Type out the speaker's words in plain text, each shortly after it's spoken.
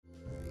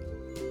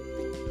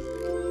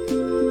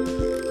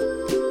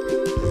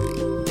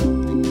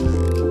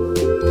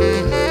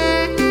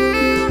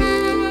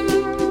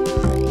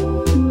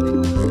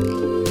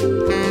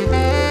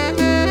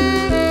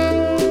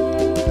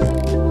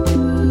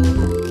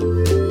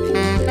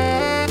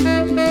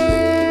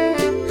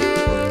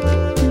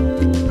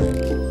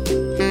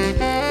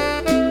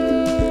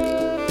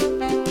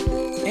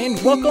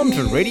welcome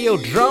to Radio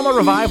Drama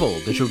Revival,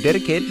 the show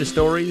dedicated to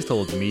stories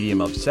told in the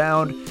medium of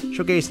sound,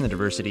 showcasing the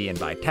diversity and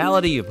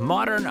vitality of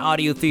modern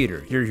audio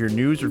theater. Here's your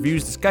news,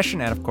 reviews,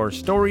 discussion, and of course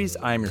stories.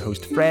 I'm your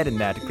host Fred, and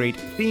that great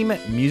theme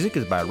music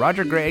is by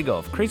Roger Gregg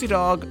of Crazy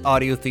Dog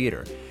Audio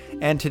Theater.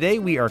 And today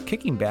we are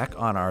kicking back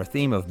on our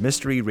theme of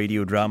mystery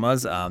radio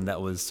dramas.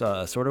 That was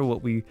sort of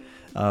what we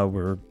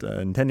were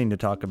intending to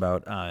talk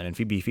about and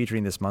be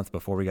featuring this month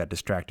before we got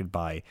distracted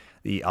by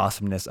the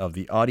awesomeness of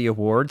the Audio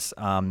Awards.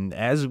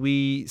 As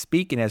we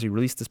speak and as we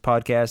release this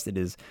podcast, it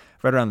is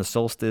right around the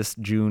solstice,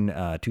 June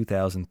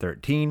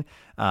 2013.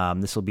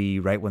 This will be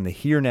right when the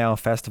Here Now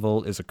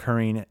Festival is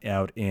occurring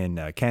out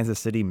in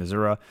Kansas City,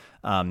 Missouri.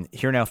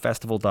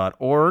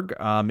 HereNowFestival.org.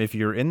 If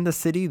you're in the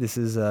city, this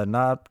is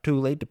not too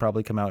late to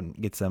probably come out and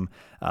get some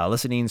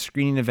listening,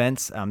 screening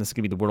events. This is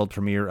going to be the world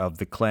premiere of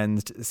The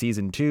Cleansed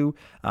Season 2,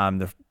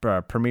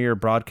 the premiere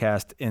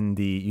broadcast in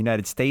the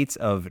United States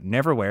of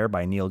Neverwhere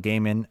by Neil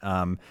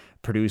Gaiman,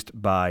 produced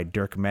by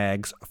Dirk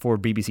Maggs for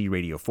BBC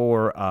Radio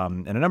 4,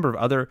 and a number of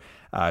other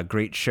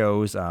great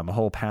shows. A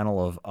whole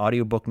panel of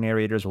audiobook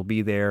narrators will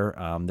be there.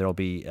 There'll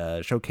be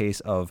a showcase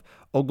of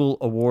Ogle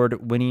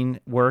Award-winning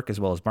work as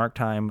well as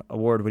Mark-Time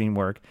Award-winning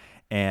work,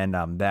 and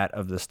that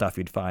of the stuff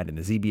you'd find in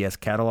the ZBS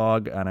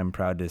catalog, and I'm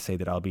proud to say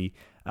that I'll be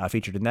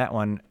featured in that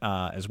one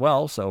as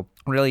well. So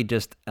really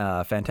just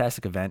a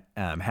fantastic event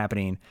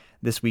happening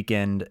this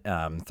weekend,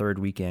 third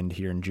weekend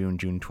here in June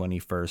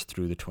 21st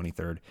through the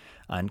 23rd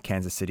in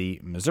Kansas City,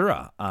 Missouri.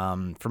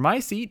 For my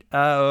seat,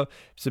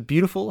 it's a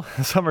beautiful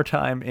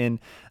summertime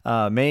in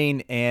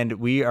Maine, and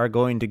we are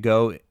going to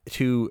go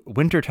to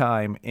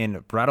wintertime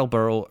in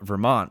Brattleboro,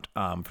 Vermont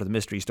for the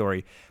mystery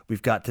story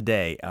we've got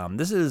today.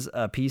 This is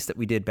a piece that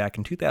we did back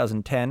in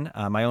 2010.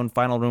 My own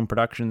Final Room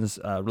Productions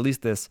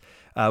released this.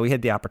 We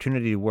had the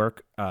opportunity to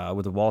work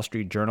with the Wall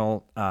Street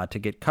Journal to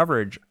get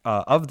coverage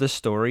of this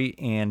story,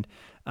 and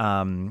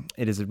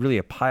it is really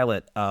a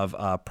pilot of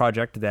a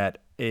project that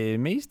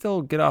it may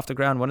still get off the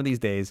ground one of these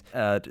days.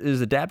 It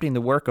is adapting the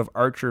work of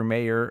Archer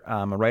Mayer,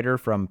 a writer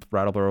from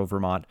Brattleboro,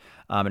 Vermont,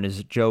 and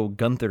his Joe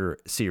Gunther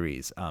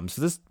series.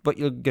 So this, what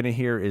you're going to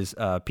hear is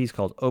a piece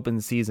called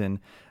Open Season,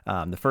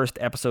 the first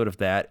episode of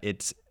that.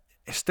 It's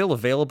still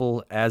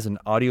available as an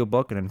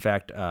audiobook, and in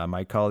fact,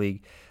 my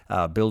colleague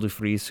Bill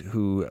DeFries,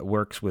 who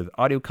works with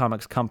Audio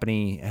Comics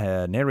Company,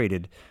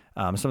 narrated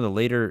some of the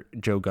later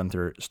Joe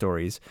Gunther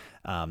stories.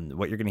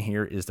 What you're going to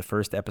hear is the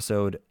first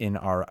episode in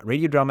our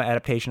radio drama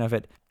adaptation of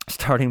it,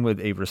 starting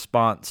with a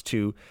response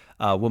to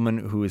a woman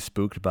who is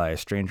spooked by a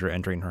stranger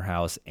entering her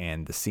house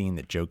and the scene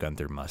that Joe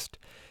Gunther must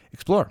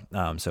explore.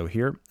 So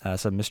here,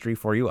 some mystery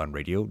for you on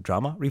Radio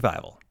Drama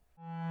Revival.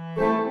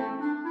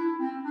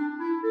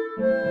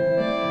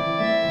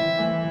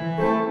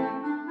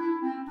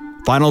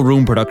 Final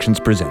Room Productions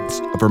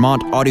presents a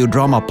Vermont audio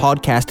drama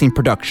podcasting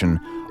production,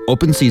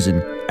 Open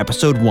Season,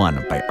 Episode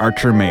 1 by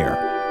Archer Mayer.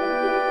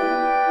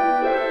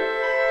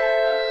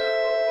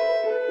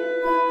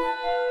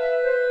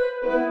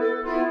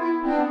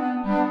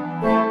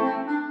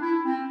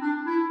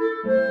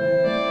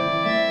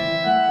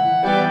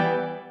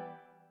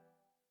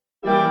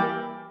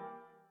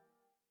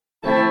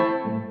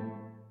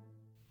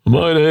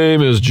 My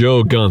name is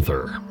Joe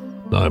Gunther.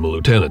 I'm a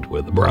lieutenant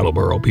with the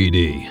Brattleboro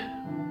PD.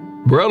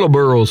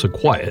 Brattleboro's a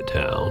quiet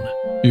town,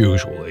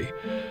 usually,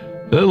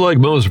 and like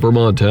most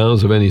Vermont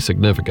towns of any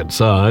significant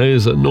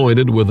size,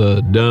 anointed with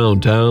a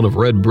downtown of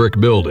red brick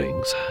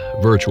buildings,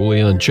 virtually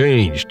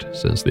unchanged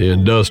since the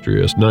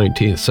industrious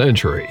 19th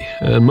century,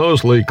 and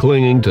mostly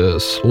clinging to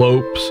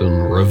slopes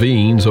and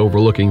ravines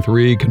overlooking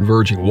three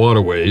converging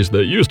waterways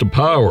that used to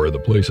power the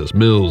place's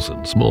mills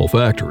and small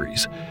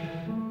factories.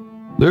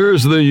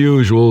 There's the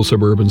usual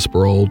suburban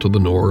sprawl to the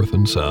north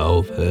and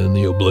south, and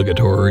the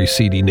obligatory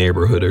seedy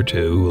neighborhood or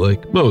two,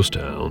 like most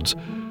towns.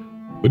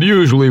 But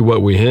usually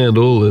what we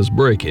handle is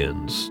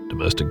break-ins,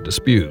 domestic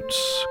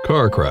disputes,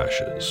 car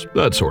crashes,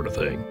 that sort of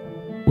thing.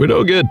 We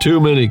don't get too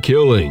many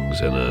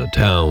killings in a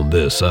town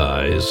this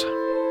size.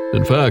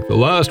 In fact, the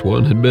last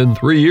one had been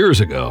 3 years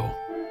ago,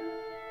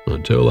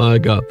 until I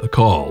got the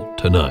call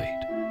tonight.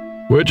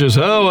 Which is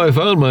how I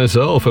found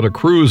myself in a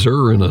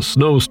cruiser in a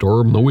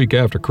snowstorm the week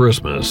after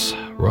Christmas,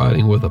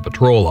 riding with a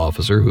patrol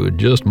officer who had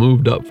just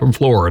moved up from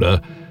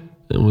Florida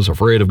and was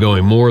afraid of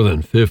going more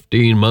than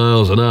 15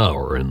 miles an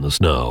hour in the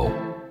snow.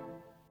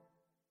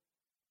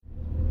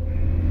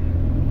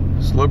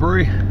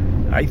 Slippery?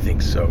 I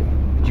think so.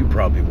 But you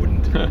probably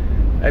wouldn't. I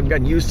haven't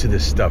gotten used to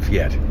this stuff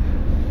yet.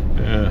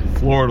 Yeah,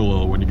 floor it a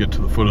little when you get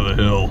to the foot of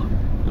the hill.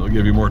 It'll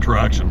give you more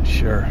traction.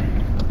 Sure.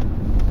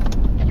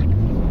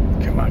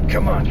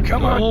 Come on.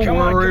 Don't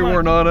worry,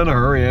 we're not in a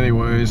hurry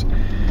anyways.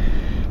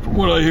 From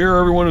what I hear,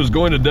 everyone who's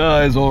going to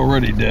die is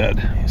already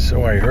dead.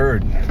 So I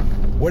heard.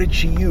 What did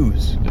she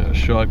use? A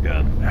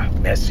shotgun.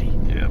 Messy.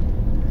 Yeah.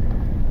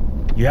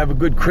 You have a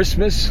good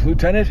Christmas,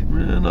 Lieutenant?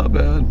 Not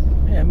bad.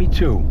 Yeah, me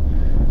too.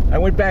 I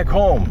went back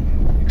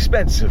home.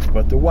 Expensive,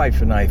 but the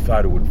wife and I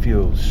thought it would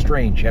feel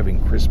strange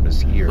having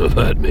Christmas here.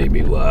 That made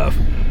me laugh.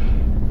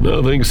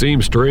 Nothing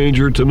seems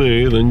stranger to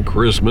me than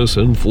Christmas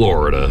in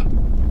Florida.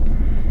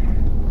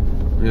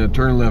 Yeah,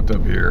 turn left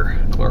up here,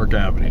 Clark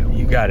Avenue.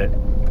 You got it.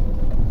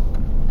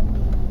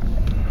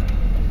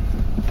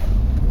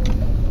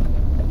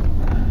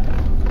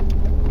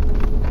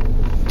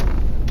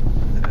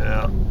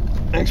 Yeah.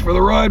 Thanks for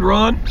the ride,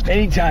 Ron.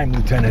 Anytime,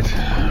 Lieutenant.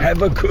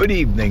 Have a good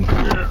evening.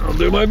 Yeah, I'll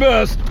do my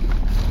best.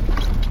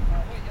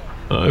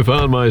 I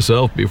found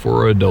myself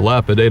before a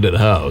dilapidated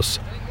house,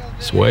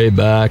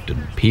 sway-backed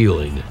and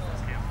peeling.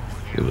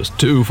 It was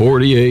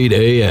 2:48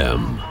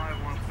 a.m.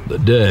 The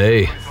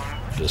day,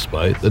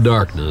 despite the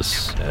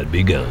darkness, had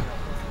begun.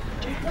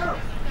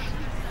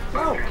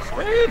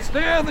 Hey, it's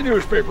Dan, the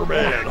newspaper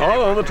man.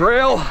 All on the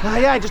trail?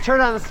 Yeah, I just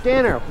turned on the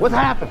scanner. What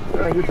happened?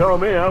 You tell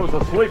me. I was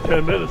asleep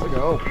 10 minutes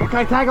ago. Can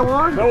I tag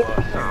along? Nope.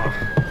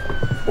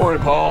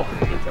 Morning, Paul.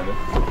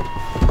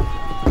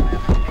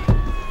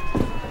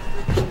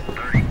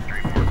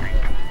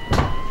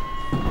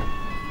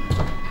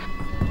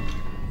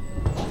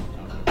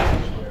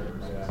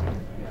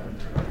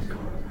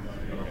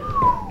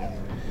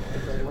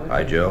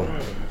 Hi, Joe.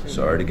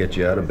 Sorry to get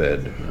you out of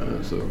bed.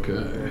 That's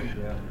okay.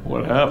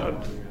 What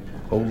happened?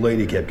 Old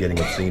lady kept getting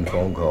obscene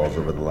phone calls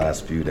over the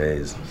last few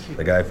days.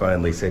 The guy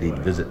finally said he'd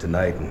visit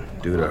tonight and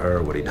do to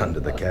her what he'd done to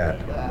the cat.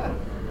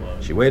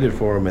 She waited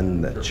for him in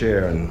the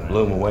chair and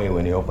blew him away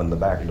when he opened the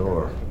back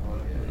door.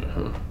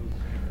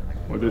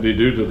 What did he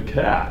do to the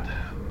cat?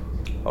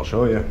 I'll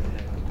show you.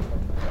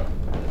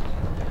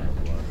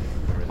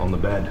 On the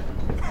bed,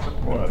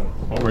 What?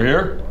 Over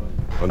here?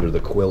 under the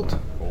quilt.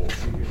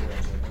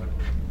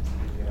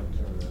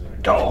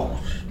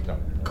 Oh,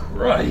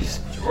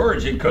 Christ,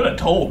 George, you could have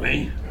told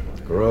me.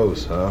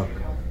 Gross, huh?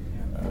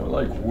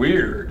 Like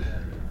weird.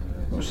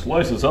 Who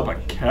slices up a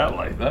cat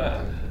like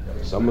that?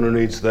 Someone who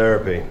needs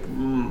therapy.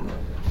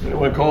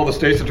 Anyone call the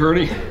state's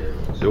attorney?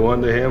 Do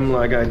unto him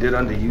like I did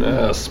unto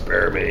you.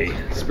 Spare me.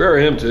 Spare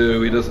him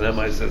too. He doesn't have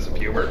my sense of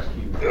humor.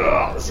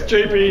 Ugh, it's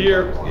JP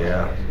here.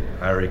 Yeah,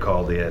 I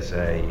recalled the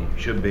SA. You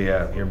should be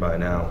out here by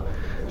now.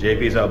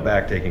 JP's out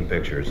back taking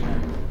pictures.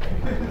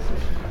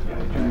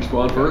 Did you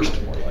respond first?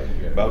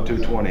 About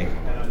 2:20.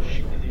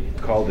 She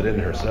called it in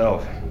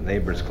herself.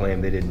 Neighbors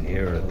claim they didn't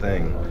hear a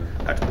thing.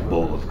 That's the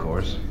bull, of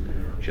course.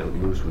 She let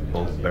loose with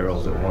both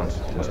barrels at once.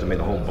 Must have made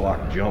the whole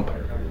block jump.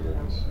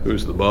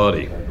 Who's the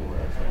body?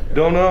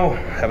 Don't know.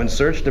 Haven't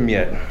searched him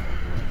yet.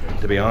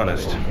 To be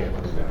honest,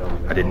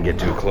 I didn't get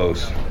too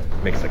close.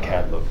 Makes the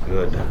cat look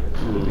good.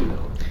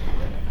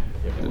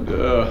 And,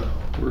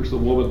 where's the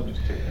woman?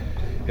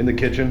 In the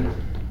kitchen.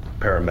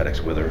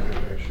 Paramedics with her.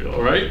 She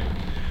all right?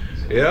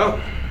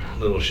 Yeah, a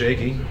little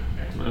shaky.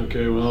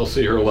 Okay, well, I'll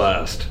see her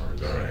last.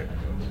 All right,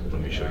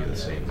 let me show you the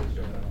scene.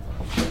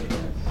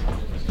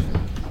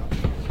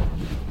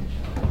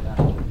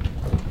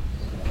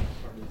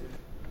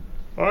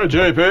 Hi,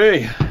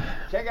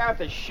 JP. Check out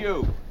the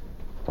shoe.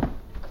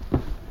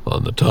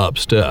 On the top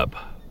step,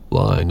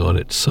 lying on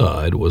its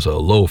side, was a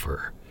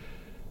loafer.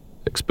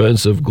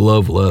 Expensive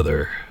glove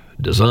leather,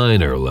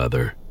 designer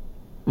leather.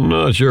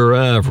 Not your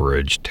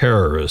average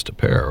terrorist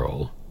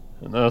apparel.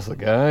 And that's the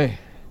guy?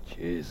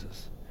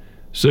 Jesus.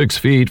 6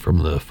 feet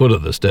from the foot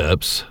of the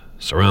steps,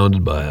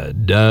 surrounded by a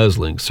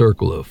dazzling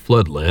circle of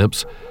flood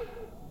lamps,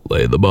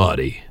 lay the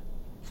body,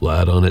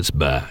 flat on its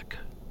back,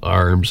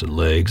 arms and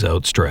legs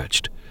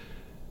outstretched.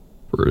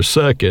 For a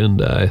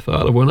second, I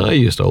thought of when I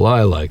used to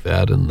lie like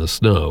that in the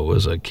snow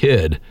as a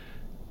kid,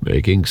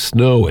 making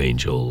snow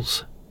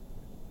angels.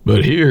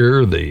 But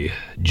here, the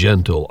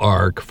gentle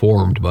arc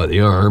formed by the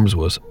arms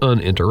was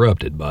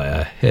uninterrupted by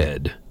a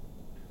head.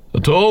 A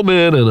tall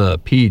man in a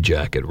pea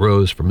jacket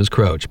rose from his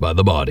crouch by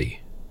the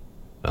body.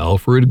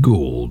 Alfred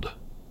Gould,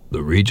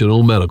 the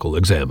regional medical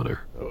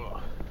examiner.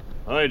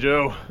 Hi,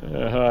 Joe.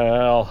 Hi,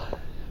 Al.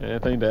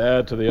 Anything to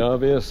add to the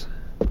obvious?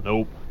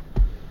 Nope.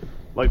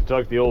 Like to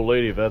talk to the old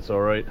lady if that's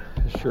all right.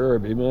 Sure,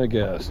 be my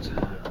guest.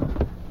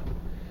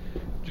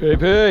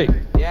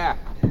 JP, Yeah.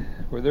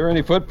 were there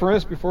any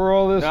footprints before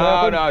all this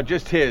happened? No,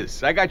 just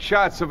his. I got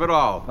shots of it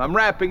all. I'm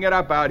wrapping it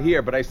up out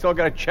here, but I still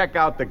gotta check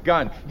out the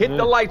gun. Hit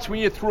the lights when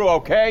you're through,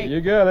 okay?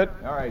 You got it.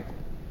 All right.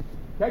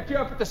 Catch you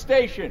up at the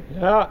station.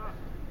 Yeah.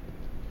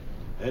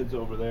 Head's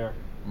over there.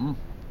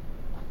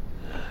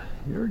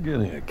 You're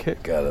getting a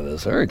kick out of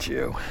this, aren't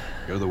you?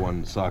 You're the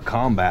one who saw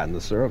combat in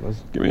the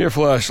service. Give me your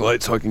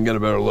flashlight so I can get a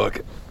better look.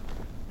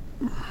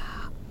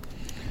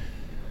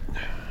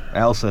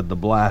 Al said the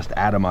blast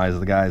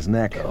atomized the guy's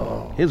neck.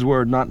 Oh. His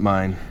word, not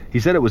mine. He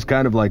said it was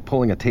kind of like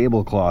pulling a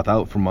tablecloth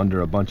out from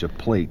under a bunch of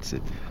plates.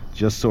 It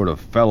just sort of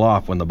fell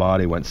off when the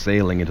body went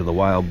sailing into the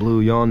wild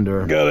blue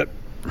yonder. Got it.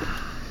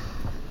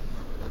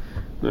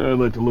 Now I'd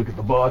like to look at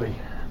the body.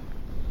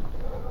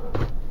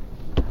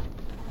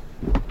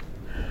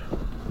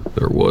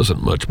 There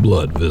wasn't much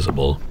blood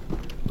visible.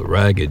 The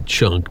ragged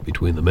chunk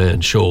between the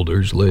man's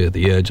shoulders lay at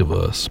the edge of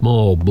a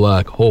small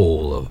black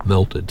hole of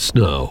melted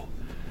snow.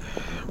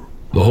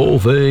 The whole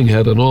thing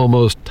had an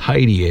almost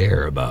tidy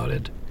air about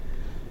it.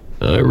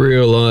 I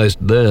realized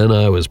then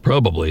I was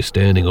probably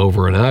standing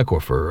over an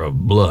aquifer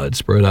of blood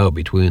spread out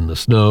between the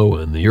snow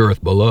and the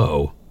earth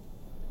below.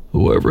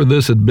 Whoever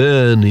this had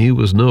been, he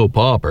was no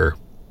pauper.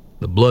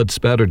 The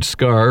blood-spattered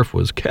scarf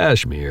was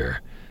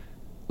cashmere.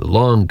 The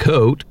long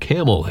coat,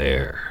 camel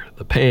hair.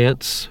 The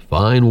pants,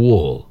 fine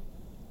wool.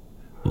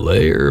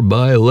 Layer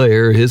by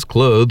layer, his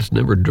clothes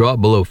never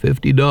dropped below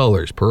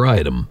 $50 per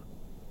item.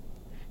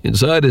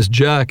 Inside his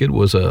jacket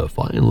was a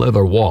fine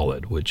leather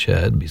wallet, which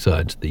had,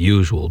 besides the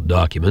usual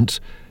documents,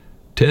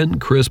 10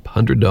 crisp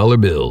 $100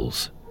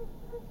 bills.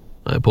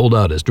 I pulled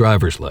out his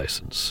driver's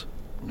license.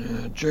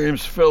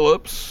 James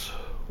Phillips,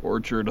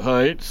 Orchard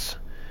Heights.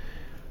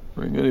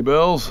 Ring any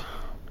bells?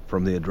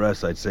 From the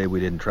address, I'd say we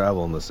didn't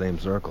travel in the same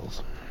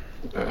circles.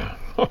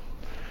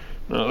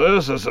 Now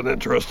this is an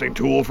interesting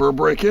tool for a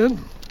break-in.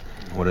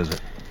 What is it?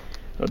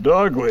 A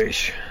dog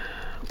leash.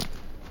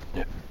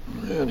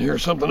 And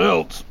here's something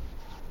else.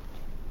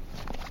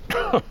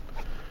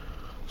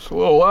 It's a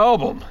little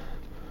album.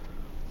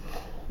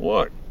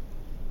 What?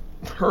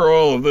 For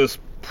all of this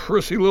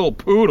prissy little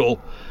poodle.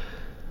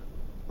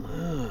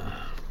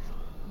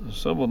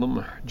 Some of them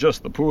are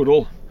just the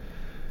poodle.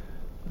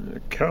 A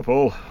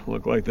couple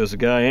look like this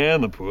guy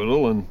and the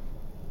poodle, and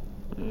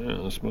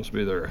this must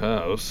be their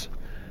house.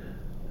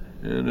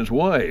 And his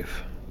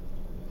wife.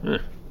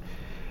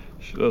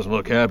 She doesn't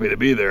look happy to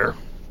be there.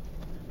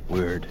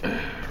 Weird.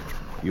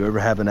 You ever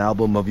have an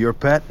album of your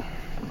pet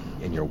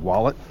in your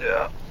wallet?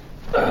 Yeah.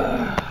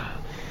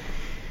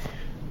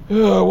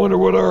 I wonder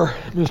what our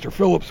Mr.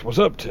 Phillips was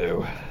up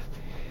to.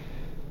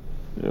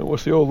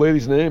 What's the old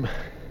lady's name?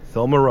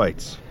 Thelma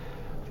Wrights.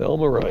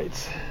 Thelma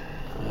Wrights.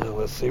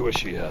 Let's see what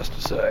she has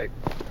to say.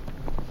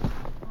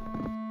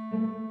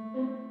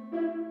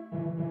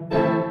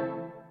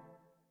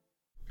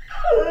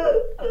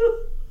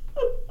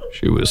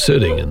 She was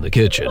sitting in the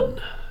kitchen,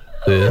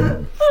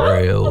 thin,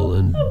 frail,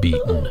 and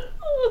beaten,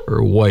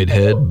 her white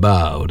head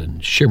bowed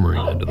and shimmering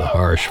under the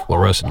harsh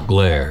fluorescent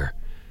glare.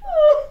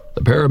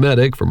 The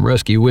paramedic from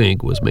Rescue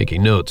Inc. was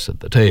making notes at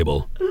the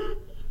table.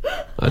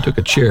 I took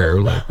a chair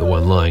like the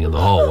one lying in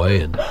the hallway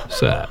and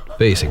sat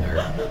facing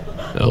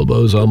her,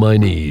 elbows on my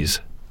knees.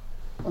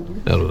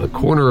 Out of the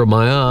corner of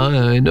my eye,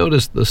 I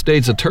noticed the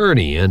state's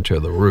attorney enter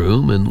the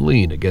room and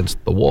lean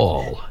against the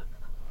wall.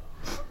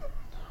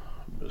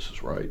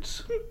 Mrs.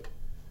 Wrights,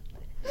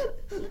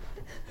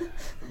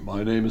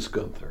 my name is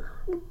Gunther.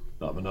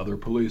 I'm another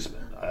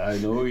policeman. I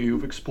know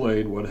you've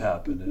explained what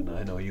happened, and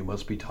I know you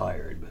must be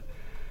tired, but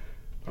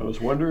I was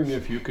wondering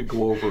if you could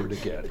go over it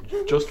again,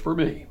 just for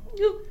me.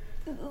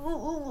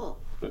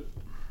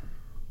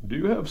 Do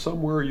you have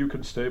somewhere you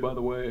can stay, by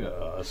the way?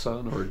 A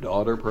son or a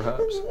daughter,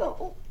 perhaps?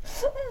 No.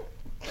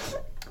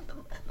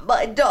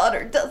 My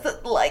daughter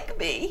doesn't like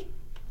me.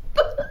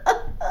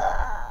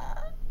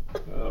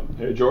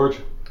 Hey, George.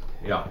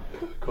 Yeah.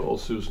 Call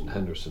Susan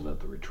Henderson at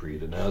the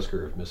retreat and ask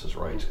her if Mrs.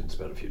 Wrights can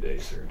spend a few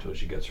days there until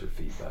she gets her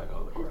feet back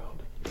on the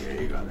ground.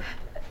 Yeah, you got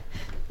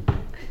it.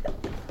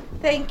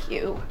 Thank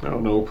you. Oh,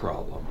 no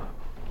problem.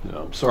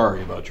 I'm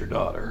sorry about your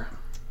daughter.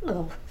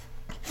 Oh,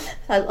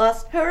 I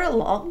lost her a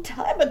long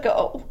time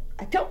ago.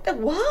 I don't know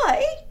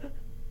why.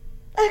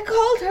 I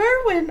called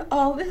her when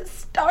all this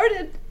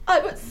started. I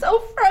was so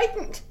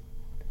frightened.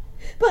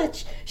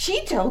 But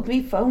she told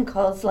me phone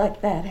calls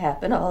like that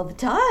happen all the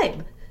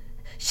time.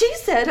 She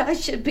said I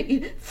should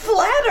be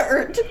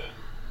flattered.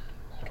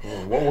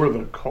 Well, what were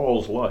the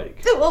calls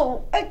like?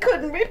 Oh, I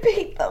couldn't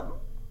repeat them.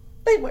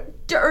 They were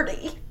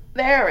dirty,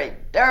 very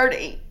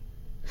dirty.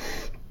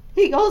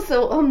 He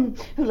also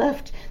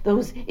left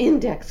those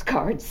index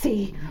cards,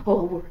 see,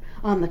 over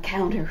on the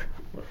counter.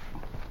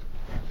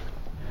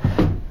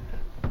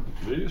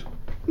 These?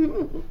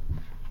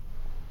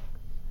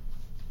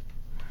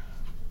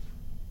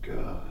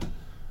 God,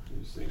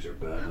 these things are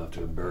bad enough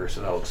to embarrass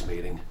an Elks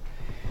meeting.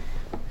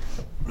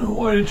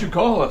 Why didn't you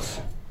call us?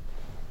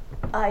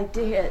 I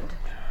did.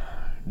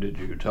 Did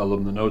you tell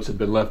them the notes had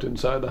been left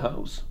inside the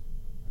house?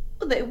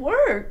 They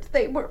weren't.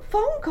 They were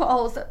phone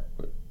calls.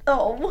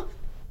 Oh,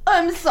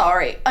 I'm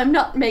sorry. I'm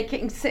not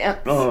making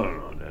sense.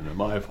 No,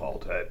 my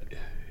fault.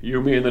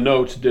 You mean the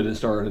notes didn't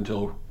start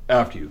until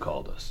after you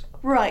called us?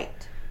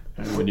 Right.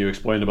 And when you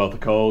explained about the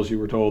calls, you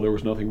were told there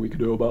was nothing we could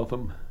do about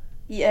them?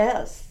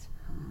 Yes.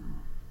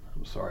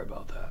 I'm sorry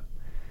about that.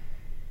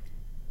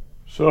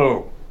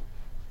 So,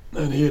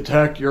 then he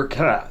attacked your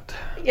cat?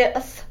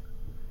 Yes.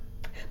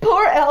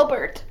 Poor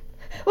Albert.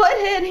 What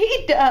had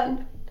he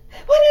done?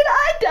 What had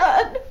I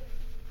done?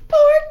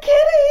 Poor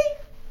Kitty.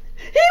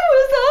 He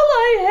was all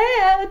I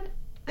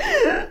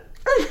had.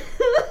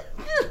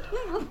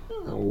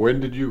 When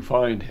did you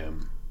find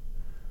him?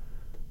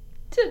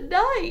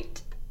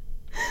 Tonight.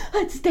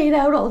 I'd stayed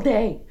out all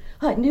day.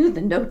 I knew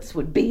the notes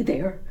would be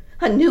there.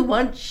 A new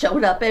one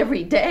showed up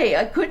every day.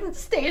 I couldn't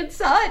stay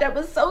inside. I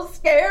was so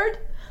scared.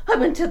 I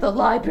went to the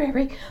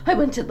library. I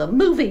went to the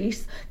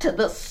movies, to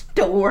the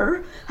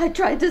store. I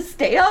tried to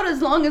stay out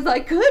as long as I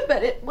could,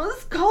 but it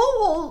was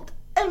cold,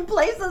 and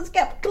places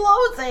kept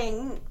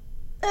closing.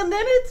 And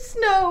then it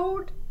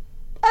snowed.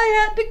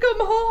 I had to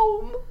come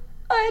home.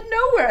 I had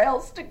nowhere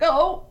else to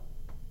go.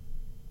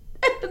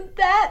 And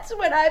that's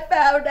when I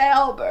found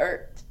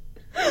Albert.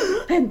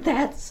 And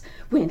that's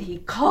when he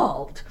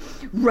called,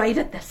 right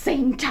at the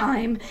same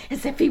time,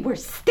 as if he were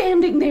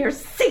standing there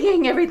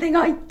seeing everything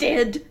I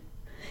did.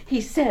 He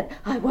said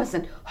I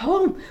wasn't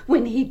home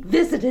when he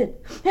visited,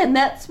 and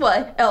that's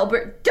why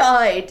Albert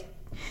died.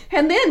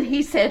 And then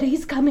he said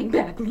he's coming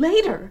back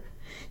later,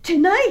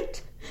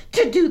 tonight,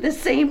 to do the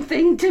same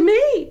thing to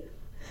me.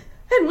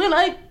 And when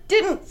I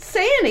didn't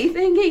say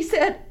anything, he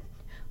said,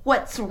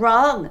 "What's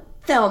wrong,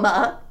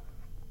 Thelma?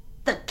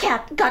 The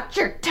cat got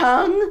your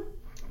tongue?"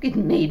 It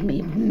made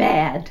me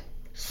mad.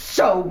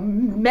 So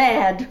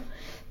mad.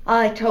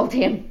 I told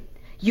him,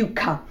 "You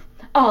come.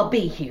 I'll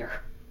be here."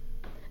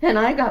 And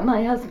I got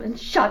my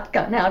husband's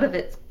shotgun out of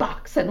its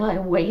box and I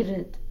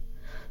waited.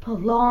 A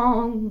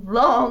long,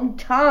 long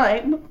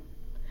time.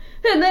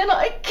 And then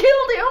I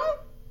killed him.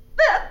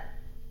 That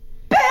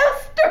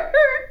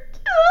bastard!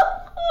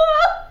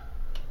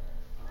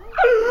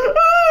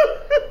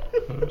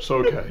 It's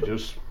okay.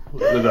 Just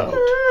let it out.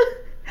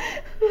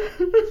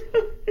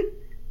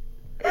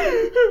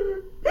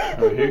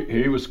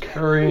 He was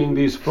carrying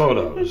these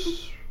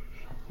photos.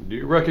 Do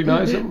you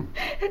recognize him?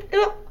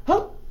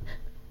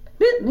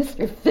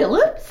 Mr.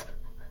 Phillips?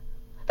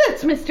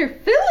 That's Mr.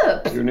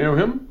 Phillips. You knew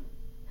him?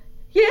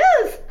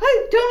 Yes,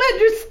 I don't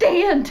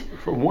understand.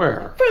 From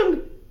where?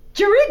 From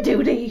jury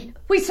duty.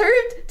 We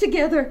served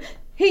together.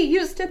 He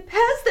used to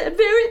pass that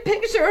very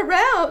picture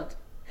around.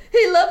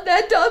 He loved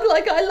that dog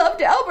like I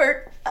loved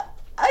Albert.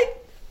 I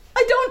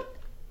don't...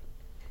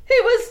 He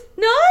was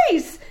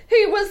nice.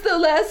 He was the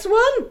last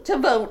one to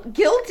vote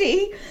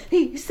guilty.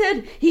 He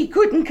said he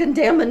couldn't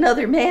condemn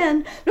another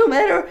man, no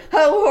matter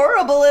how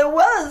horrible it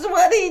was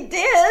what he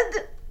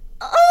did.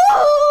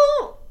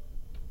 Oh!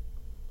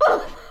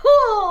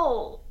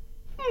 Oh!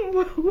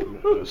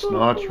 It's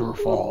not your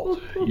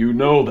fault. You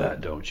know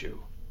that, don't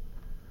you?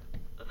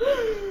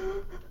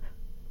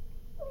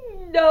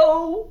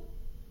 No.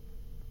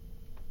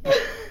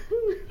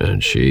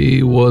 And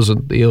she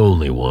wasn't the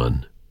only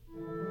one.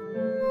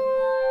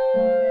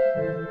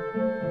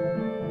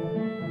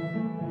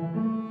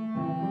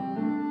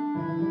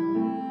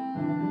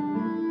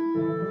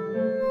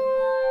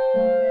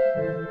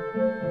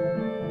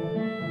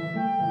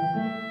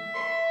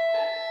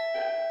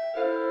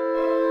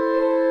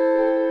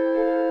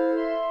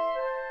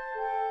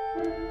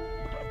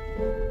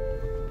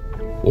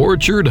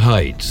 Orchard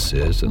Heights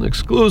is an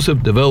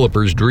exclusive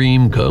developer's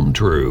dream come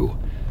true.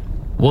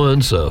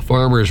 Once a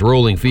farmer's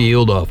rolling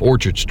field off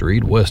Orchard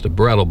Street west of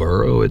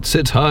Brattleboro, it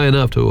sits high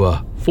enough to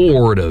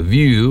afford a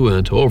view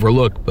and to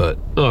overlook, but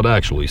not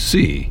actually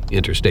see,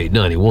 Interstate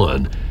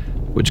 91,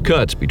 which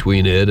cuts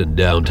between it and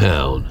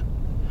downtown.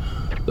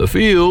 The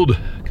field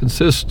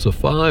consists of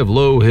 5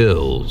 low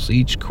hills,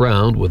 each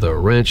crowned with a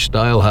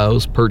ranch-style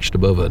house perched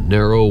above a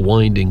narrow,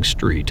 winding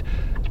street,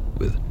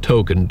 with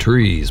token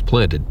trees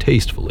planted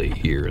tastefully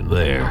here and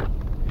there.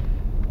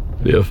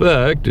 The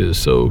effect is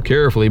so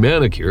carefully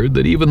manicured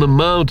that even the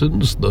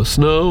mountains, the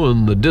snow,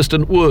 and the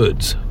distant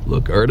woods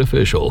look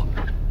artificial,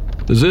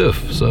 as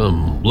if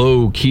some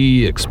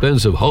low-key,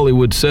 expensive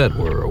Hollywood set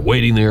were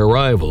awaiting the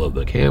arrival of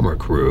the camera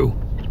crew.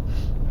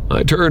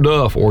 I turned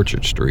off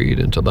Orchard Street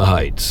into the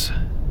Heights.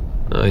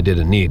 I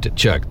didn't need to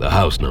check the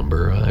house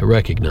number. I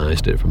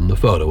recognized it from the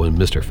photo in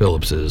Mr.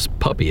 Phillips's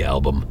puppy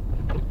album.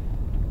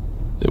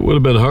 It would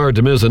have been hard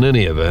to miss in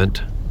any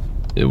event.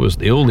 It was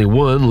the only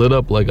one lit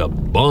up like a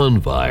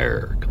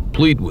bonfire,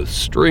 complete with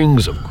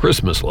strings of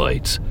Christmas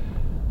lights.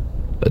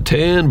 A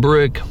tan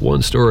brick,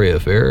 one-story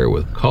affair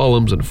with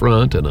columns in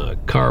front and a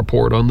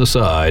carport on the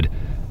side,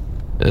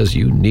 as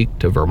unique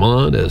to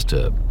Vermont as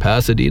to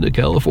Pasadena,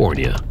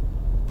 California.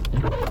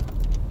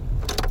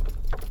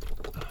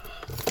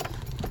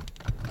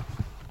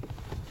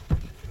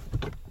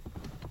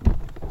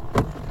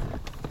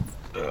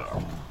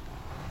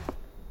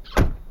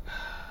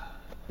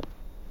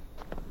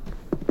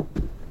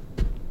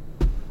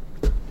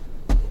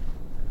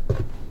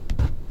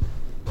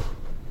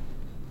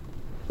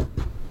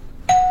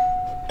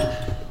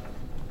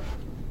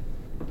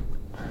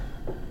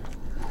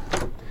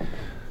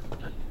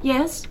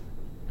 Yes?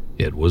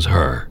 It was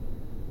her,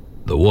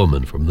 the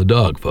woman from the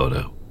dog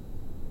photo.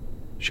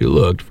 She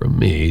looked from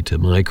me to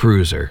my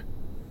cruiser.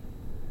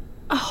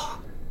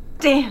 Oh,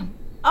 Dan.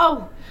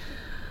 Oh,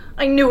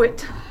 I knew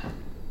it.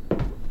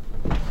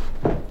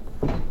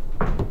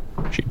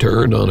 She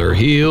turned on her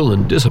heel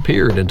and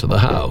disappeared into the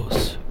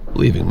house,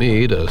 leaving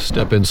me to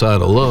step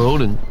inside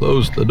alone and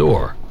close the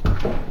door.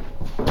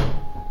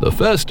 The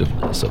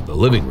festiveness of the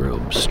living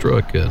room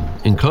struck an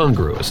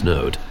incongruous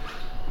note.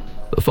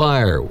 The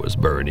fire was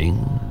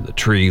burning, the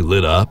tree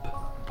lit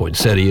up,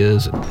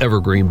 poinsettias and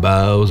evergreen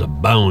boughs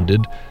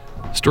abounded,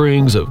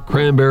 strings of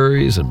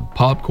cranberries and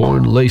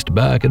popcorn laced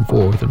back and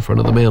forth in front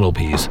of the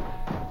mantelpiece.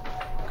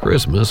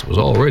 Christmas was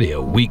already a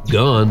week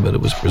gone, but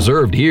it was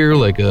preserved here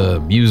like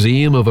a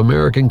museum of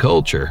American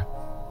culture.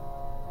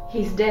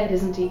 He's dead,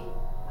 isn't he?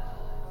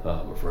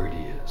 I'm afraid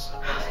he is.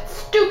 That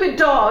stupid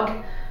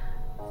dog!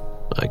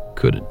 I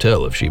couldn't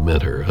tell if she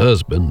meant her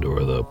husband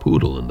or the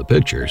poodle in the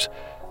pictures,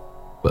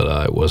 but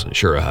I wasn't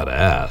sure how to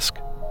ask.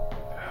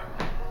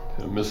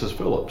 Mrs.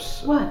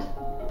 Phillips. What?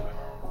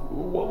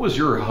 What was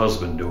your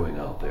husband doing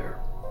out there?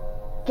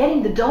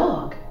 Getting the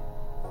dog.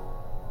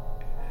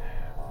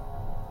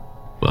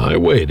 I I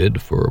waited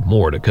for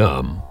more to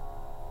come.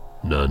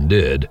 None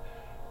did,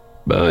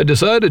 but I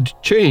decided to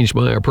change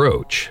my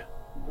approach.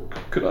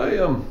 Could I,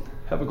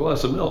 have a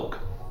glass of milk?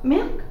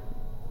 Milk?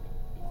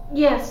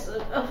 Yes,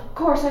 of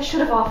course, I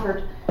should have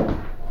offered.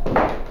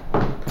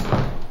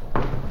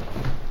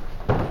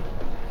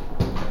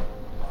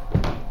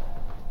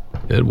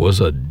 It was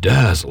a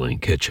dazzling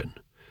kitchen.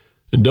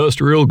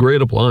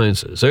 Industrial-grade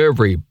appliances,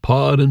 every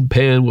pot and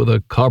pan with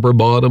a copper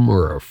bottom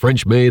or a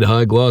French-made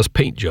high-gloss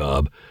paint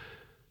job.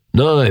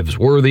 Knives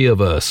worthy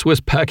of a Swiss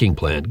packing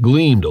plant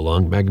gleamed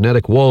along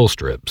magnetic wall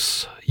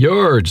strips.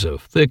 Yards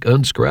of thick,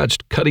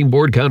 unscratched cutting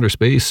board counter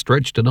space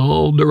stretched in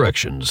all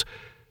directions.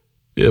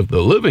 If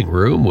the living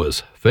room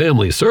was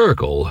family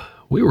circle,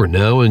 we were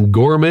now in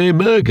gourmet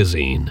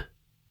magazine.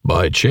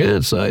 By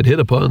chance, I'd hit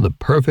upon the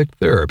perfect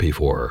therapy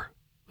for her,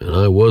 and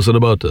I wasn't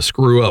about to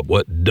screw up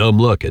what dumb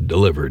luck had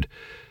delivered.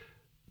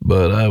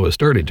 But I was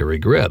starting to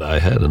regret I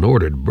hadn't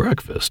ordered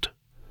breakfast.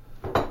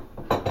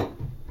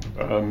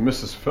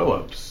 Mrs.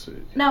 Phillips.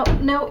 No,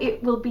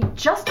 it will be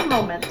just a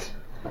moment.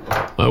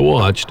 I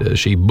watched as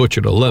she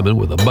butchered a lemon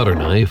with a butter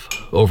knife,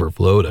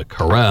 overflowed a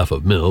carafe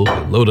of milk,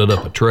 and loaded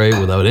up a tray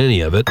without any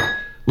of it,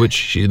 which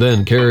she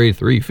then carried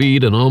 3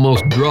 feet and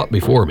almost dropped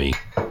before me.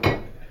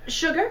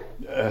 Sugar?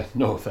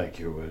 No, thank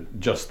you.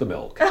 Just the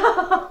milk.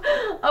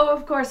 Oh,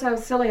 of course, how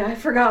silly, I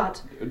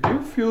forgot. Do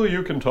you feel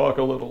you can talk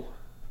a little?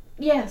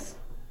 Yes.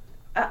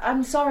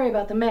 I'm sorry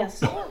about the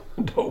mess.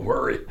 Don't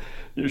worry.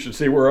 You should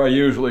see where I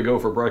usually go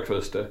for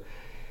breakfast.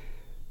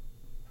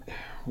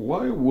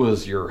 Why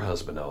was your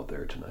husband out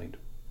there tonight?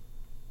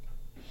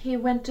 He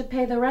went to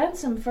pay the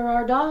ransom for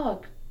our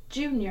dog,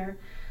 Junior.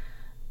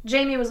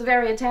 Jamie was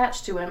very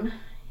attached to him.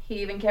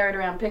 He even carried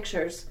around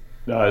pictures.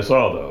 I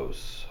saw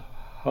those.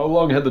 How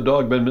long had the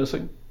dog been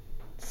missing?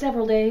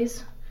 Several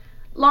days.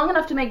 Long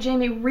enough to make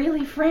Jamie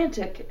really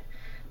frantic.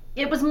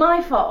 It was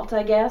my fault,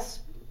 I guess.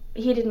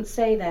 He didn't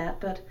say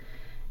that, but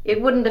it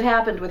wouldn't have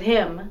happened with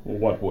him.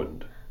 What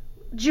wouldn't?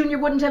 Junior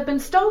wouldn't have been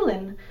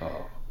stolen.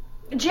 Oh.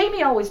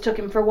 Jamie always took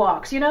him for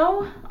walks,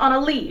 on a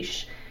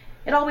leash.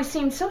 It always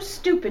seemed so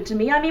stupid to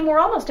me. I mean, we're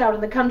almost out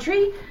in the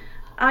country.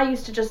 I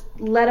used to just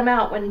let him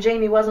out when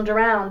Jamie wasn't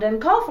around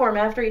and call for him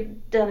after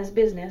he'd done his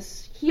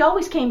business. He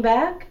always came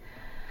back.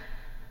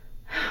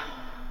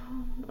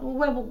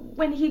 Well,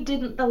 when he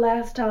didn't the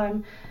last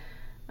time,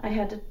 I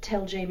had to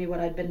tell Jamie what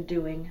I'd been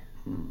doing.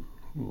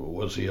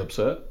 Was he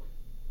upset?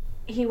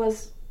 He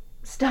was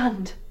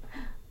stunned.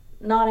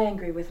 Not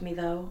angry with me,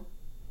 though.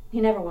 He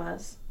never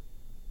was.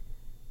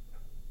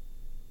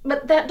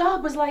 But that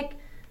dog was like...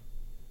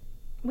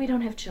 We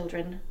don't have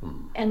children.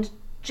 And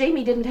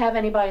Jamie didn't have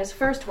any by his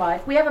first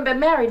wife. We haven't been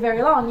married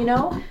very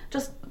long,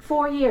 just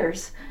 4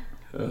 years.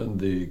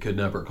 And the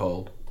kidnapper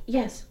called?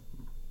 Yes.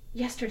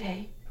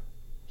 Yesterday.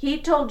 He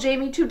told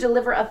Jamie to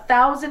deliver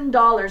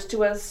 $1,000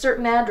 to a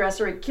certain address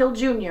or he'd kill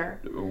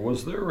Junior.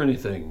 Was there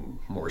anything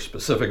more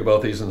specific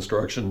about these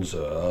instructions?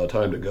 A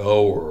time to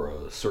go, or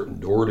a certain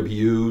door to be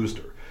used,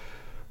 or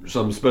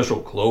some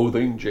special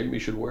clothing Jamie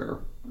should wear?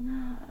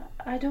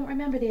 I don't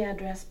remember the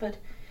address, but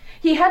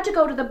he had to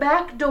go to the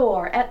back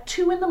door at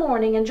 2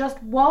 a.m. and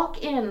just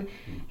walk in.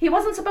 He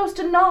wasn't supposed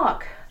to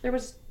knock. There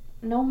was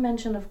no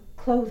mention of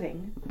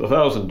clothing. The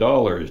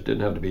 $1,000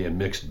 didn't have to be in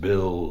mixed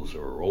bills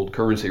or old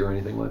currency or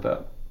anything like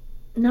that?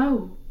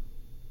 No.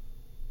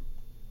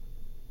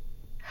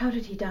 How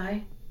did he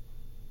die?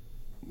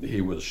 He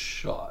was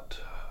shot.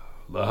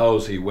 The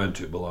house he went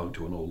to belonged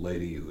to an old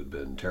lady who had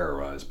been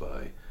terrorized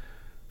by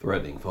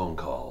threatening phone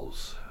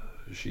calls.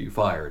 She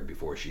fired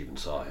before she even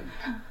saw him.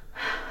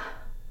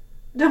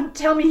 Don't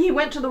tell me he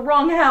went to the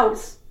wrong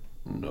house.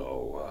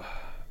 No,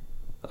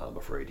 I'm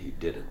afraid he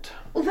didn't.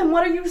 Well, then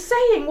what are you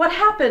saying? What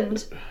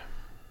happened?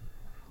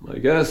 My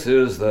guess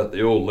is that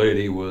the old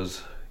lady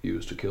was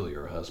used to kill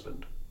your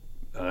husband.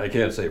 I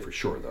can't say for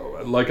sure,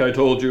 though. Like I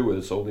told you,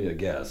 it's only a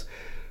guess.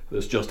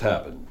 This just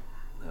happened.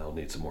 I'll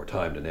need some more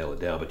time to nail it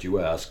down, but you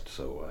asked,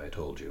 so I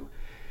told you.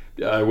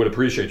 I would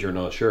appreciate your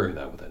not sharing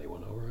that with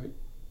anyone, all right?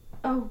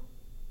 Oh,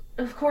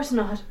 of course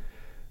not.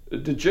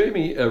 Did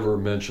Jamie ever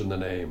mention the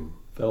name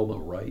Thelma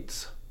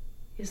Wrights?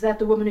 Is that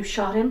the woman who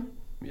shot him?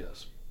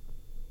 Yes.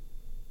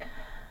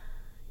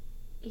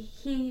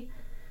 He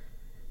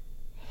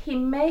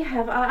may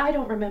have. I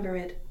don't remember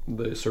it.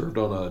 They served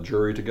on a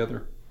jury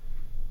together?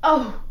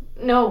 Oh,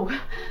 no.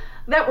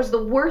 That was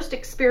the worst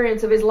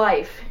experience of his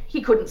life.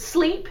 He couldn't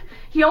sleep.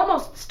 He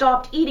almost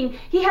stopped eating.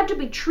 He had to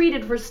be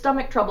treated for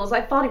stomach troubles.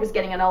 I thought he was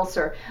getting an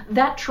ulcer.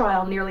 That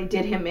trial nearly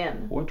did him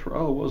in. What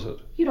trial was it?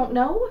 You don't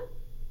know?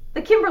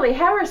 The Kimberly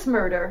Harris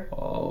murder.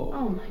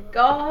 Oh, my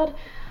God.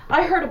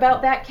 I heard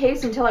about that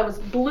case until I was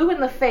blue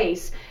in the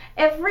face.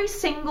 Every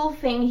single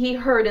thing he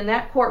heard in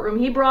that courtroom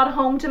he brought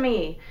home to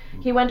me.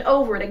 He went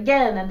over it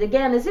again and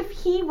again as if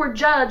he were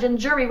judge and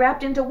jury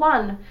wrapped into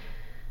one.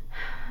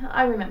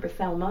 I remember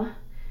Thelma.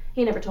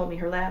 He never told me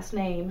her last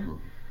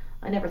name.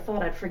 I never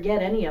thought I'd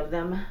forget any of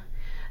them.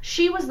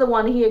 She was the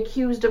one he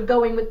accused of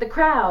going with the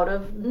crowd,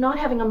 of not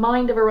having a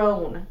mind of her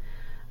own.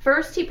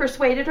 First, he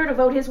persuaded her to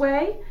vote his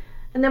way,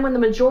 and then when the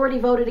majority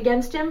voted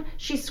against him,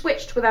 she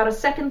switched without a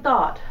second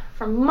thought.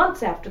 For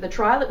months after the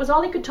trial, it was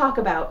all he could talk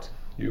about.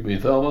 You mean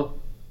Thelma?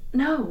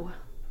 No,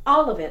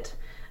 all of it.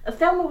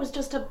 Thelma was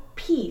just a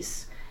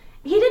piece.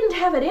 He didn't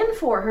have it in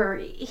for her.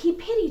 He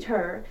pitied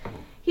her.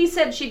 He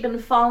said she'd been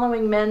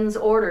following men's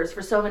orders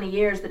for so many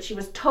years that she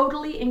was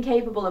totally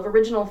incapable of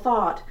original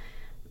thought.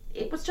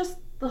 It was just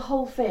the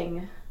whole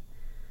thing.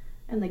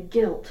 And the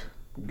guilt.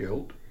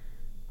 Guilt?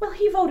 Well,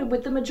 he voted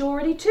with the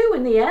majority, too,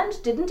 in the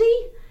end, didn't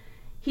he?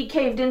 He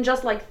caved in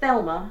just like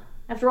Thelma,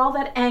 after all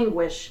that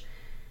anguish.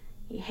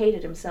 He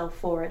hated himself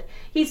for it.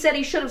 He said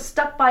he should have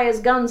stuck by his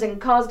guns and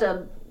caused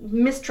a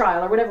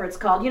mistrial, or whatever it's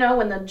called,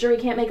 when the jury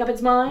can't make up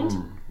its mind.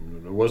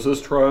 Was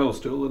this trial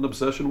still an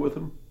obsession with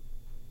him?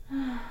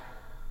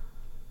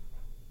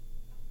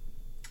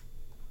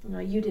 No,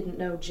 you didn't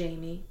know,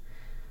 Jamie.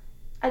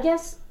 I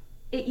guess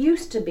it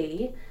used to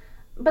be,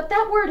 but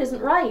that word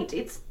isn't right.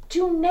 It's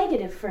too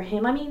negative for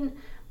him. I mean,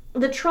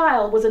 the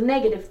trial was a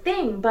negative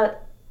thing,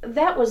 but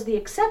that was the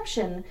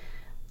exception.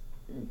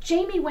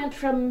 Jamie went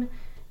from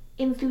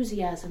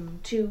enthusiasm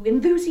to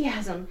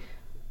enthusiasm.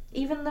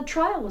 Even the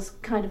trial was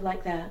kind of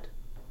like that.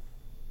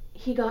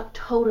 He got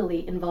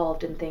totally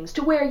involved in things,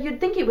 to where you'd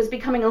think he was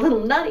becoming a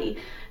little nutty,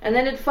 and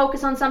then he'd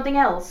focus on something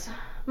else.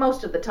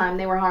 Most of the time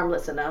they were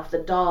harmless enough. The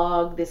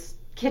dog, this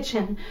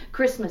kitchen,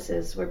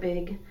 Christmases were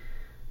big.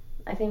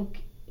 I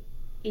think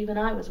even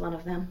I was one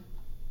of them.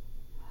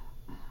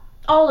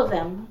 All of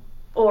them,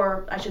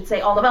 or I should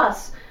say all of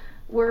us,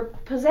 were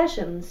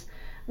possessions.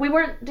 We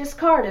weren't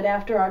discarded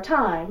after our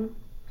time.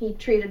 He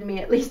treated me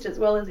at least as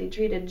well as he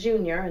treated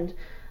Junior, and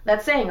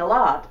that's saying a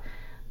lot.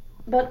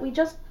 But we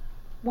just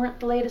weren't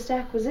the latest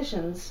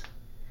acquisitions.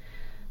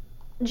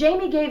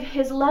 Jamie gave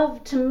his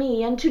love to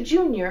me and to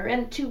Junior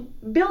and to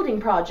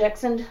building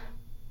projects and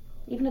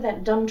even to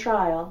that dumb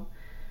trial.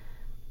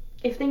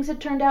 If things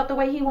had turned out the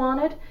way he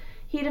wanted,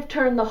 he'd have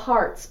turned the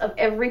hearts of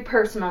every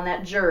person on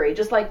that jury,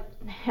 just like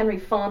Henry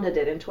Fonda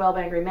did in 12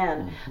 Angry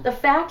Men. The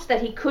fact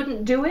that he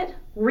couldn't do it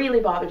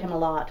really bothered him a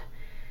lot.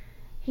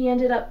 He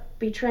ended up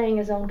betraying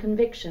his own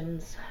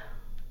convictions.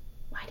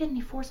 Why didn't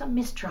he force a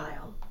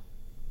mistrial?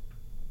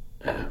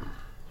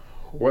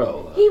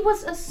 He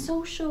was a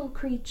social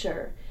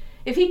creature.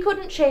 If he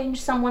couldn't change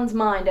someone's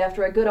mind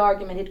after a good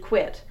argument, he'd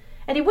quit.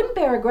 And he wouldn't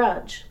bear a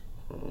grudge.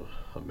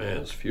 A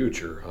man's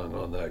future hung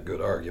on that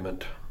good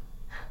argument.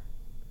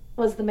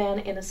 Was the man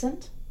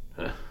innocent?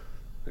 A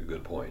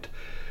good point.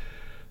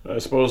 I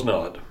suppose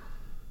not.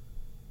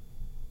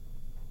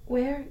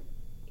 Where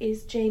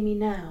is Jamie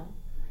now?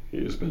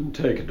 He's been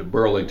taken to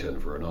Burlington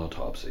for an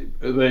autopsy.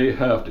 They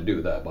have to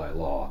do that by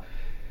law.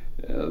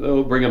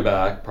 They'll bring him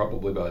back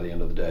probably by the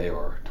end of the day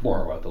or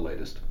tomorrow at the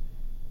latest.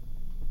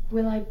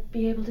 Will I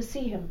be able to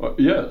see him?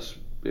 Yes.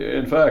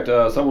 In fact,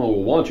 someone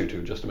will want you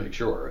to, just to make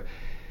sure.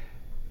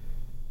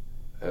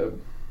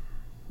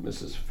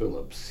 Mrs.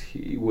 Phillips,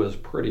 he was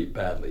pretty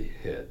badly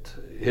hit.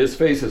 His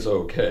face is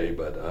okay,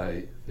 but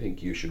I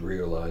think you should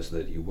realize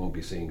that you won't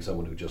be seeing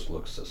someone who just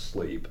looks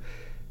asleep.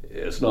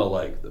 It's not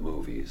like the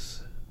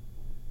movies.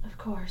 Of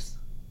course.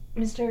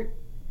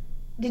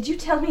 Did you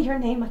tell me your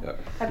name?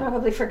 I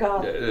probably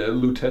forgot.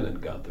 Lieutenant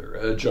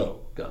Gunther.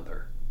 Joe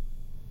Gunther.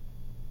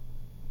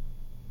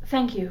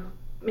 Thank you,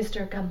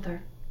 Mr.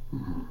 Gunther.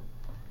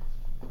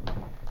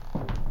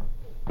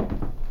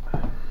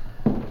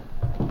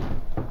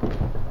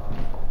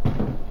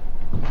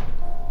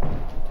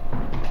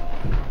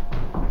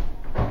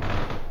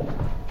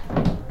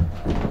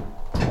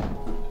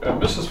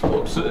 Mrs.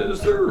 Phillips,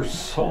 is there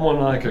someone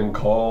I can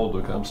call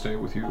to come stay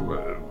with you?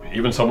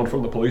 Even someone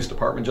from the police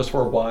department, just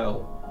for a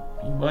while?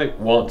 You might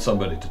want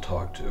somebody to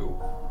talk to.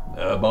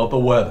 About the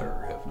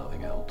weather, if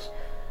nothing else.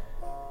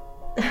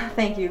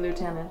 Thank you,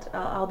 Lieutenant.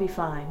 I'll be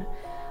fine.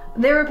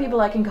 There are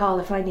people I can call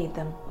if I need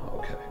them.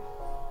 Okay.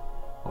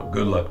 Well,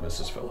 good luck,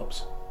 Mrs.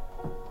 Phillips.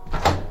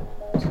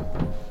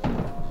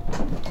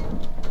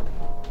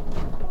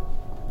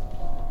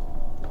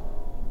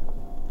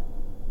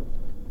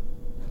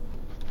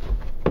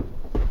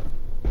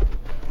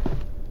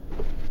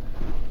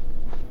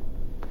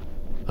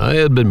 I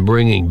had been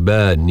bringing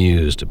bad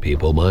news to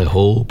people my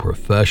whole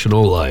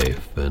professional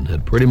life and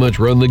had pretty much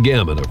run the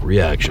gamut of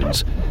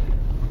reactions.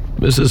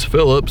 Mrs.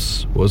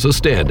 Phillips was a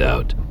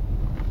standout.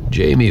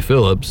 Jamie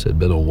Phillips had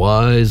been a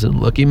wise and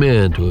lucky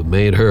man to have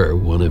made her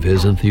one of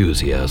his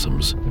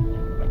enthusiasms.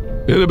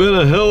 It had been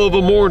a hell of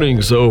a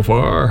morning so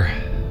far.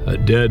 A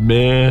dead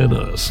man,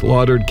 a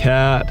slaughtered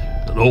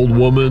cat, an old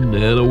woman,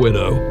 and a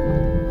widow.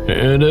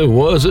 And it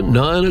wasn't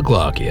 9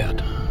 o'clock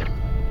yet.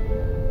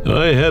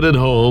 I headed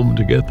home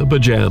to get the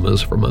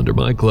pajamas from under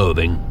my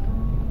clothing.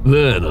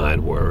 Then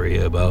I'd worry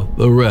about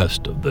the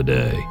rest of the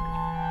day.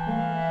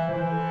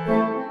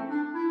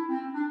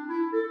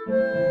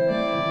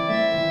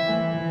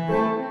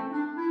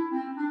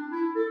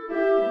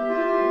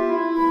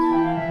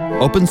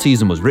 Open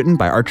Season was written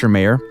by Archer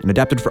Mayer and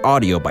adapted for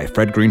audio by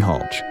Fred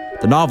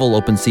Greenhalgh. The novel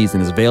Open Season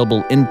is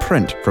available in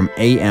print from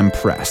AM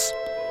Press.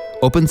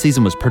 Open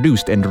Season was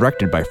produced and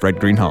directed by Fred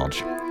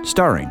Greenhalgh,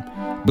 starring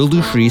Bill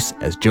Duchrise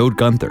as Joe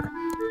Gunther,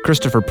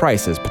 Christopher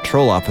Price as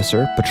Patrol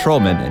Officer,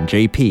 Patrolman, and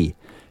JP,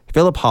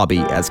 Philip Hobby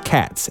as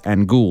Katz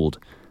and Gould,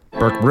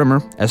 Burke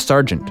Brimmer as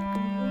Sergeant,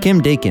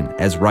 Kim Dakin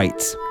as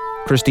Wrights,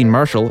 Christine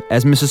Marshall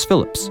as Mrs.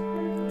 Phillips.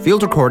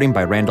 Field recording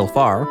by Randall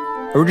Farr.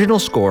 Original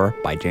score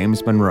by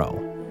James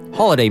Monroe.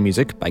 Holiday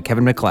music by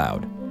Kevin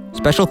MacLeod.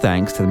 Special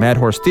thanks to the Mad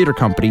Horse Theatre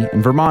Company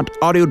and Vermont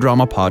Audio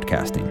Drama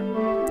Podcasting.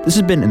 This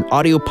has been an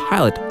audio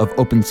pilot of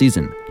Open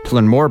Season. To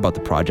learn more about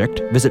the project,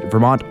 visit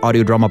Vermont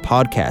Audio Drama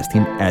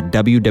Podcasting at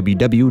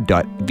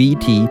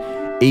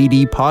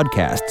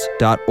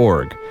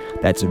www.vtadpodcasts.org.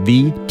 That's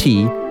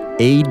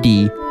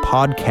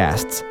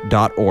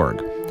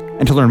vtadpodcasts.org.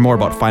 And to learn more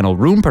about Final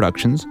Rune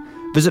Productions,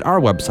 visit our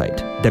website,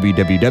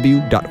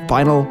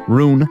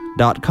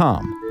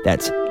 www.finalrune.com.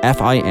 That's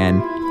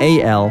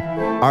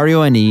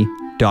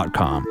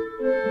FINALRUNE.com.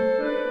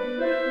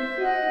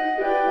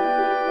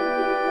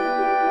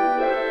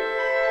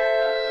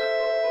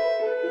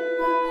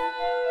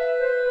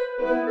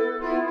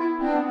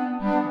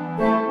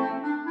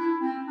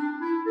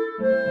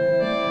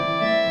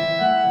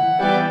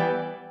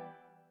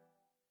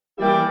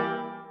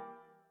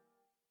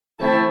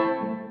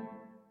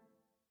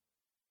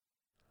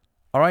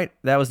 All right,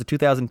 that was the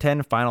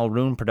 2010 Final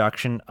Rune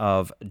production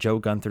of Joe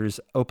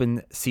Gunther's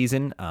Open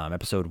Season,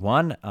 Episode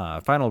 1,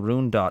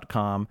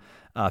 finalrune.com.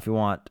 If you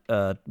want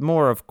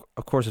more, of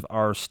course, of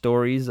our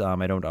stories,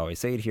 I don't always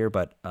say it here,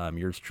 but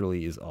yours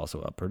truly is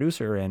also a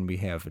producer, and we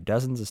have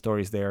dozens of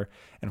stories there.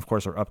 And, of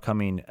course, our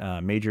upcoming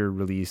major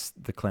release,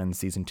 The Cleanse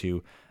Season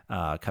 2,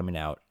 coming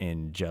out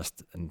in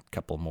just a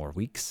couple more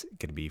weeks.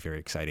 Going to be very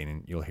exciting,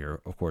 and you'll hear,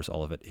 of course,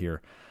 all of it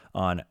here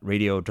on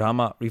Radio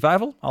Drama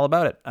Revival, all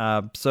about it.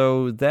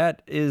 So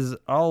that is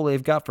all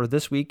they've got for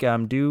this week.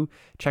 Do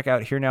check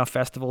out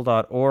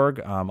HereNowFestival.org.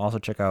 Also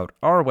check out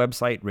our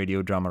website,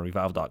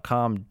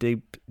 RadioDramaRevival.com.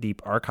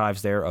 Deep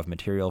archives there of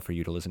material for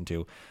you to listen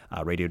to.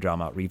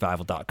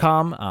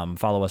 RadioDramaRevival.com.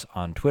 Follow us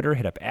on Twitter.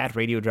 Hit up at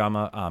Radio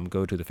Drama.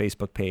 Go to the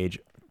Facebook page,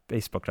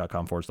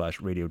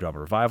 facebook.com/Radio Drama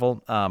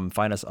Revival.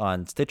 Find us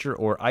on Stitcher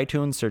or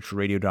iTunes. Search for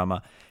Radio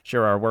Drama.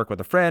 Share our work with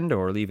a friend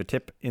or leave a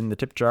tip in the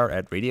tip jar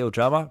at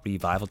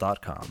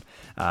RadioDramaRevival.com.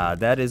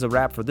 That is a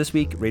wrap for this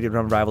week. Radio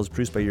Drama Revival is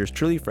produced by yours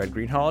truly, Fred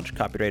Greenhalgh.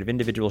 Copyright of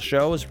individual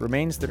shows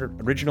remains their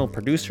original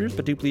producers,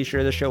 but do please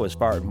share the show as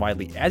far and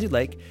widely as you'd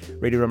like.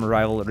 Radio Drama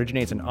Revival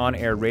originates in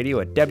on-air radio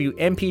at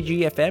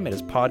WMPG-FM. It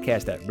is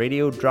podcast at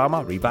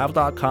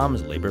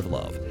RadioDramaRevival.com's labor of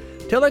love.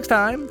 Till next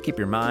time, keep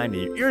your mind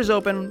and your ears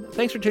open.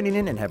 Thanks for tuning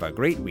in and have a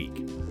great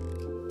week.